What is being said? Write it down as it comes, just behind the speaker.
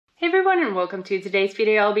everyone, and welcome to today's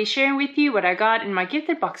video. I'll be sharing with you what I got in my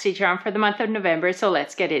gifted BOXYCHARM for the month of November, so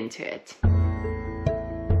let's get into it.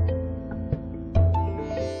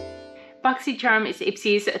 BOXYCHARM is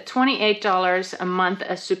Ipsy's $28 a month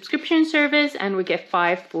subscription service, and we get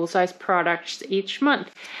 5 full-size products each month.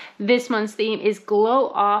 This month's theme is Glow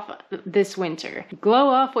Off this winter. Glow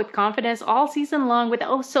off with confidence all season long with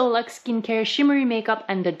oh so luxe skincare, shimmery makeup,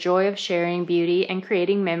 and the joy of sharing beauty and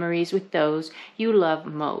creating memories with those you love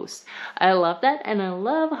most. I love that, and I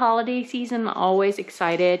love holiday season. I'm always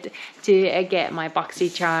excited to get my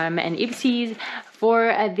BOXYCHARM and Ipsy's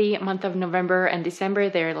for the month of November and December.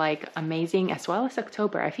 They're like amazing, as well as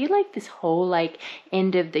October. I feel like this whole like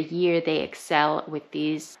end of the year they excel with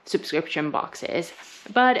these subscription boxes.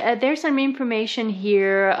 But there's some information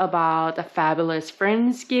here about a fabulous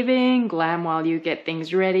Friendsgiving, glam while you get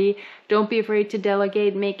things ready, don't be afraid to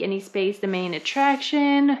delegate, make any space the main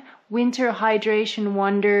attraction, winter hydration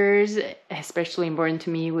wonders, especially important to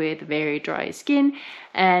me with very dry skin,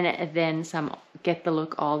 and then some get the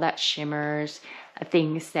look, all that shimmers,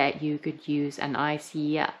 things that you could use. And I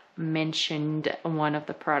see mentioned one of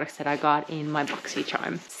the products that I got in my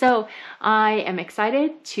BOXYCHARM. So I am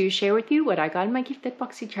excited to share with you what I got in my gifted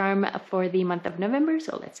BOXYCHARM for the month of November,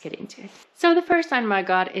 so let's get into it. So the first item I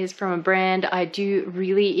got is from a brand I do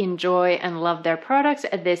really enjoy and love their products.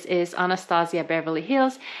 This is Anastasia Beverly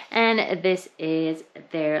Hills, and this is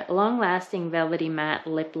their long-lasting velvety matte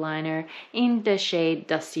lip liner in the shade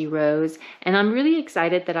Dusty Rose. And I'm really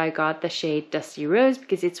excited that I got the shade Dusty Rose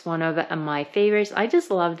because it's one of my favorites. I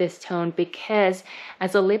just love this tone because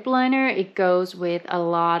as a lip liner it goes with a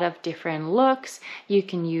lot of different looks. You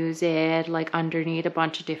can use it like underneath a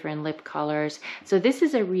bunch of different lip colors, so this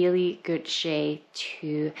is a really good shade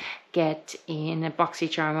to get in a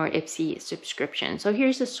BOXYCHARM or Ipsy subscription. So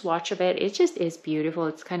here's a swatch of it. It just is beautiful.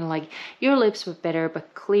 It's kind of like your lips but better,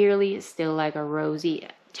 but clearly still like a rosy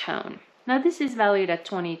tone. Now this is valued at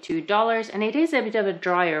 $22, and it is a bit of a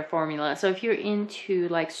drier formula. So if you're into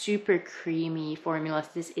like super creamy formulas,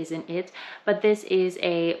 this isn't it. But this is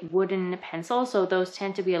a wooden pencil, so those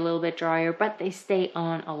tend to be a little bit drier, but they stay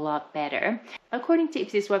on a lot better. According to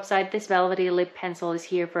Ipsy's website, this velvety lip pencil is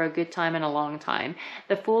here for a good time and a long time.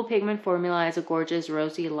 The full pigment formula is a gorgeous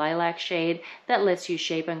rosy lilac shade that lets you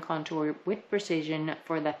shape and contour with precision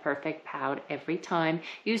for the perfect pout every time.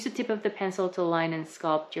 Use the tip of the pencil to line and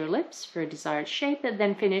sculpt your lips for a desired shape, and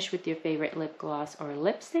then finish with your favorite lip gloss or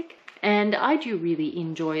lipstick. And I do really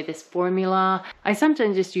enjoy this formula. I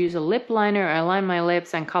sometimes just use a lip liner, I line my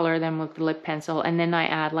lips and color them with the lip pencil, and then I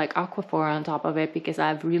add like Aquaphor on top of it because I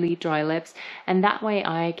have really dry lips, and that way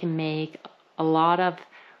I can make a lot of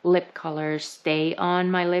lip colors stay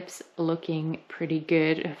on my lips looking pretty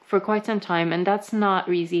good for quite some time, and that's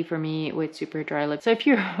not easy for me with super dry lips. So if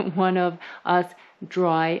you're one of us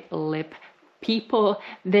dry lip people,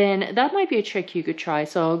 then that might be a trick you could try.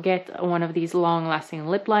 So get one of these long-lasting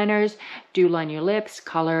lip liners, do line your lips,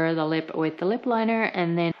 color the lip with the lip liner,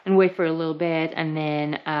 and wait for a little bit, and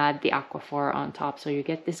then add the Aquaphor on top, so you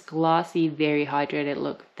get this glossy, very hydrated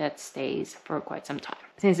look that stays for quite some time.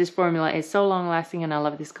 Since this formula is so long-lasting and I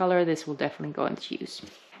love this color, this will definitely go into use.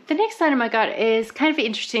 The next item I got is kind of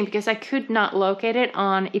interesting because I could not locate it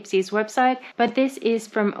on Ipsy's website, but this is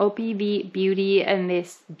from OPV Beauty, and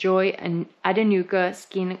this Joy and Adenuga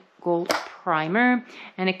Skin Gold Primer,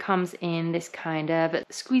 and it comes in this kind of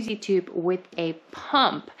squeezy tube with a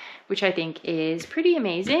pump, which I think is pretty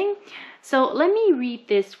amazing. So let me read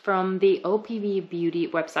this from the OPV Beauty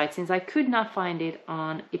website, since I could not find it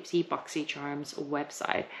on Ipsy BOXYCHARM's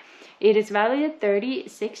website. It is valued at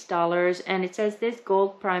 $36, and it says this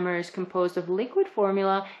gold primer is composed of liquid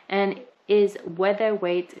formula and is weather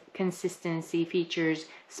weight consistency, features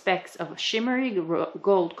specks of shimmery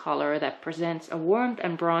gold color that presents a warmth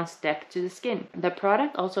and bronze depth to the skin. The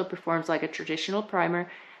product also performs like a traditional primer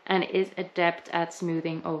and is adept at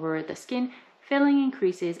smoothing over the skin, filling in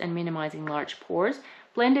creases and minimizing large pores.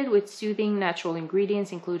 Blended with soothing natural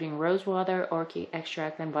ingredients including rose water, orchid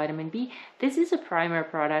extract, and vitamin B, this is a primer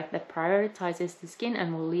product that prioritizes the skin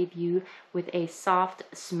and will leave you with a soft,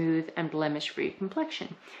 smooth, and blemish-free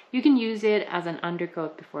complexion. You can use it as an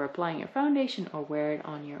undercoat before applying your foundation or wear it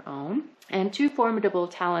on your own. And 2 formidable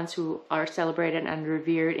talents who are celebrated and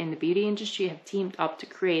revered in the beauty industry have teamed up to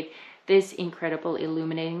create this incredible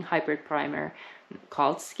illuminating hybrid primer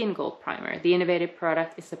called Skin Gold Primer. The innovative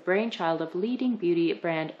product is the brainchild of leading beauty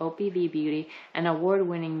brand OPV Beauty and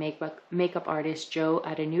award-winning makeup artist Joe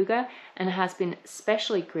Adenuga, and has been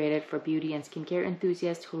specially created for beauty and skincare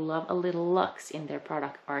enthusiasts who love a little luxe in their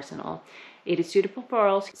product arsenal. It is suitable for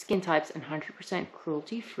all skin types and 100%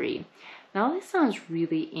 cruelty-free. Now this sounds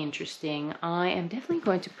really interesting. I am definitely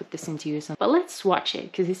going to put this into use, but let's swatch it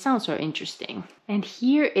because it sounds so interesting. And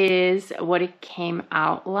here is what it came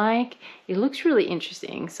out like. It looks really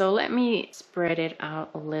interesting. So let me spread it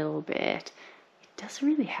out a little bit. It does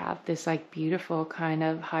really have this like beautiful kind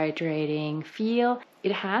of hydrating feel.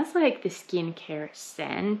 It has like the skincare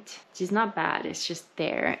scent, which is not bad. It's just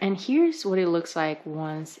there. And here's what it looks like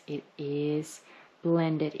once it is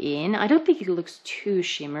blended in. I don't think it looks too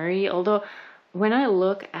shimmery, although when I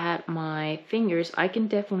look at my fingers, I can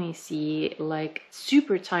definitely see like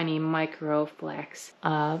super tiny micro flecks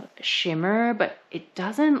of shimmer, but it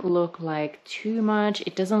doesn't look like too much.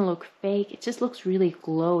 It doesn't look fake. It just looks really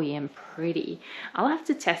glowy and pretty. I'll have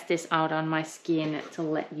to test this out on my skin to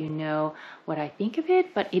let you know what I think of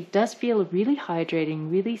it, but it does feel really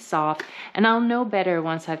hydrating, really soft, and I'll know better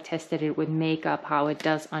once I've tested it with makeup how it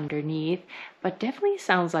does underneath, but definitely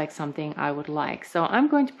sounds like something I would like. So I'm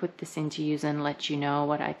going to put this into use and let you know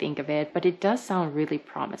what I think of it, but it does sound really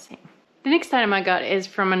promising. The next item I got is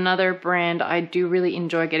from another brand I do really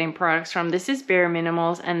enjoy getting products from. This is Bare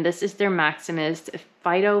Minimals, and this is their Maximist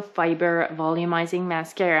Phyto Fiber Volumizing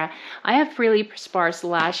Mascara. I have really sparse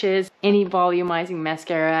lashes. Any volumizing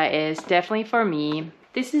mascara is definitely for me.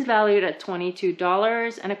 This is valued at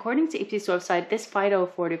 $22, and according to Ipsy's website, this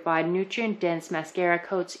phyto-fortified nutrient-dense mascara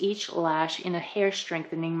coats each lash in a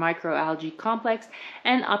hair-strengthening microalgae complex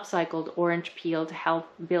and upcycled orange peel to help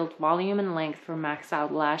build volume and length for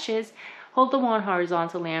maxed-out lashes. Hold the wand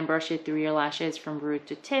horizontally and brush it through your lashes from root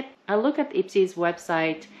to tip. I look at Ipsy's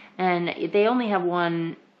website, and they only have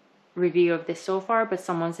one review of this so far, but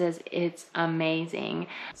someone says it's amazing.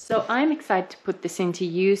 So I'm excited to put this into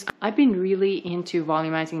use. I've been really into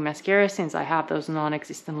volumizing mascara since I have those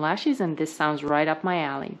non-existent lashes, and this sounds right up my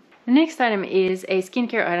alley. The next item is a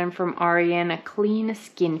skincare item from Ariane Clean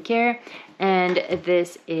Skincare, and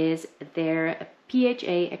this is their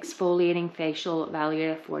PHA exfoliating facial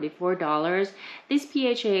valued at $44. This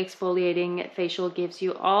PHA exfoliating facial gives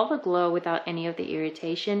you all the glow without any of the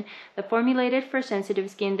irritation. The formulated for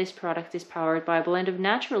sensitive skin, this product is powered by a blend of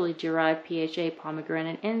naturally derived PHA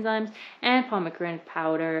pomegranate enzymes and pomegranate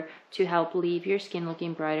powder to help leave your skin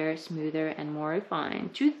looking brighter, smoother, and more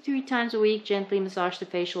refined. 2 to 3 times a week, gently massage the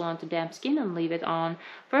facial onto damp skin and leave it on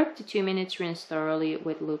for up to 2 minutes. Rinse thoroughly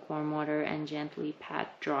with lukewarm water and gently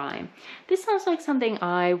pat dry. This sounds like something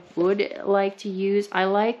I would like to use. I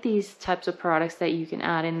like these types of products that you can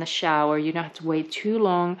add in the shower. You don't have to wait too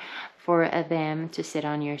long for them to sit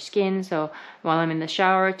on your skin. So while I'm in the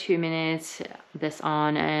shower, 2 minutes, this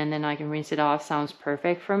on, and then I can rinse it off. Sounds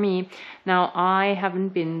perfect for me. Now, I haven't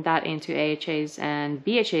been that into AHAs and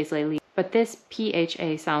BHAs lately, but this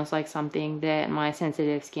PHA sounds like something that my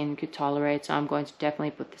sensitive skin could tolerate, so I'm going to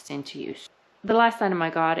definitely put this into use. The last item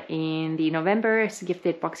I got in the November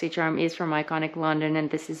gifted BOXYCHARM is from Iconic London, and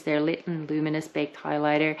this is their Lit and Luminous Baked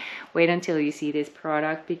Highlighter. Wait until you see this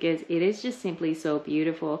product because it is just simply so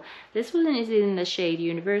beautiful. This one is in the shade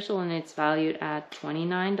Universal, and it's valued at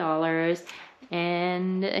 $29.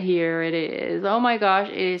 And here it is. Oh my gosh,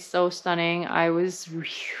 it is so stunning. I was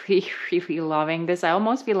really loving this. I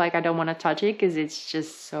almost feel like I don't want to touch it because it's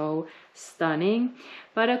just so stunning.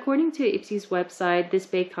 But according to Ipsy's website, this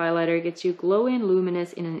baked highlighter gets you glowy and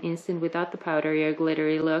luminous in an instant without the powdery or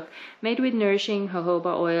glittery look. Made with nourishing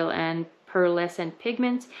jojoba oil and pearlescent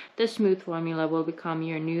pigments, the smooth formula will become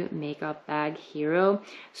your new makeup bag hero.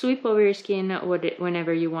 Sweep over your skin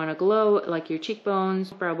whenever you want to glow, like your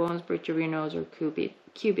cheekbones, brow bones, bridge of your nose, or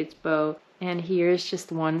cupid's bow. And here's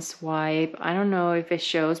just one swipe. I don't know if it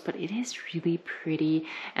shows, but it is really pretty.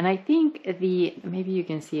 And I think maybe you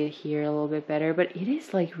can see it here a little bit better, but it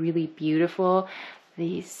is like really beautiful.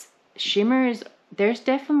 These shimmers, there's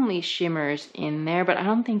definitely shimmers in there, but I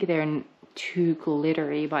don't think they're too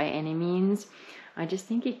glittery by any means. I just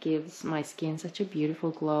think it gives my skin such a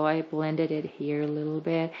beautiful glow. I blended it here a little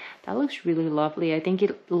bit. That looks really lovely. I think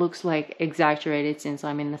it looks like exaggerated since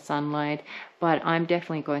I'm in the sunlight, but I'm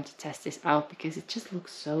definitely going to test this out because it just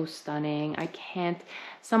looks so stunning. I can't,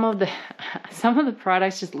 some of the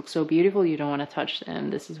products just look so beautiful you don't want to touch them.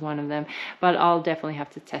 This is one of them, but I'll definitely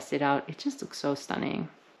have to test it out. It just looks so stunning.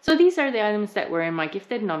 So these are the items that were in my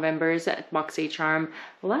gifted Novembers at BOXYCHARM.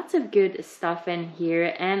 Lots of good stuff in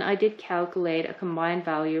here, and I did calculate a combined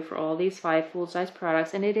value for all these 5 full-size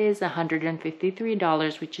products, and it is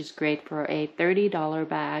 $153, which is great for a $30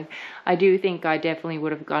 bag. I do think I definitely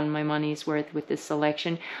would have gotten my money's worth with this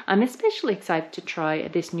selection. I'm especially excited to try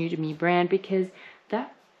this new to me brand because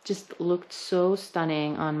that just looked so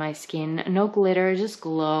stunning on my skin. No glitter, just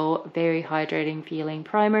glow, very hydrating feeling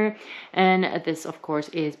primer. And this of course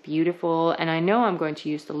is beautiful, and I know I'm going to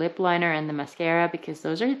use the lip liner and the mascara because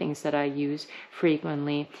those are things that I use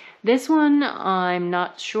frequently. This one I'm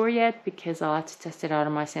not sure yet because I'll have to test it out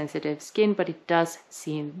on my sensitive skin, but it does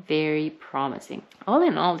seem very promising. All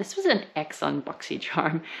in all, this was an excellent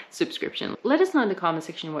BOXYCHARM subscription. Let us know in the comment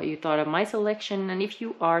section what you thought of my selection, and if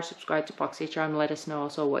you are subscribed to BOXYCHARM, let us know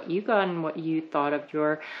also what you got and what you thought of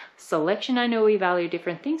your selection. I know we value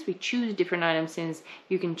different things, we choose different items since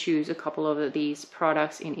you can choose a couple of these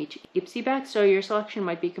products in each Ipsy bag, so your selection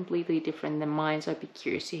might be completely different than mine, so I'd be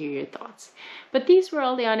curious to hear your thoughts. But these were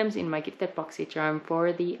all the items in my gifted BOXYCHARM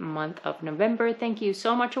for the month of November. Thank you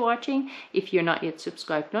so much for watching. If you're not yet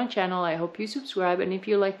subscribed to my channel, I hope you subscribe, and if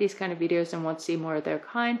you like these kind of videos and want to see more of their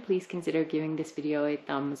kind, please consider giving this video a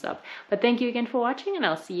thumbs up. But thank you again for watching, and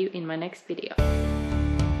I'll see you in my next video.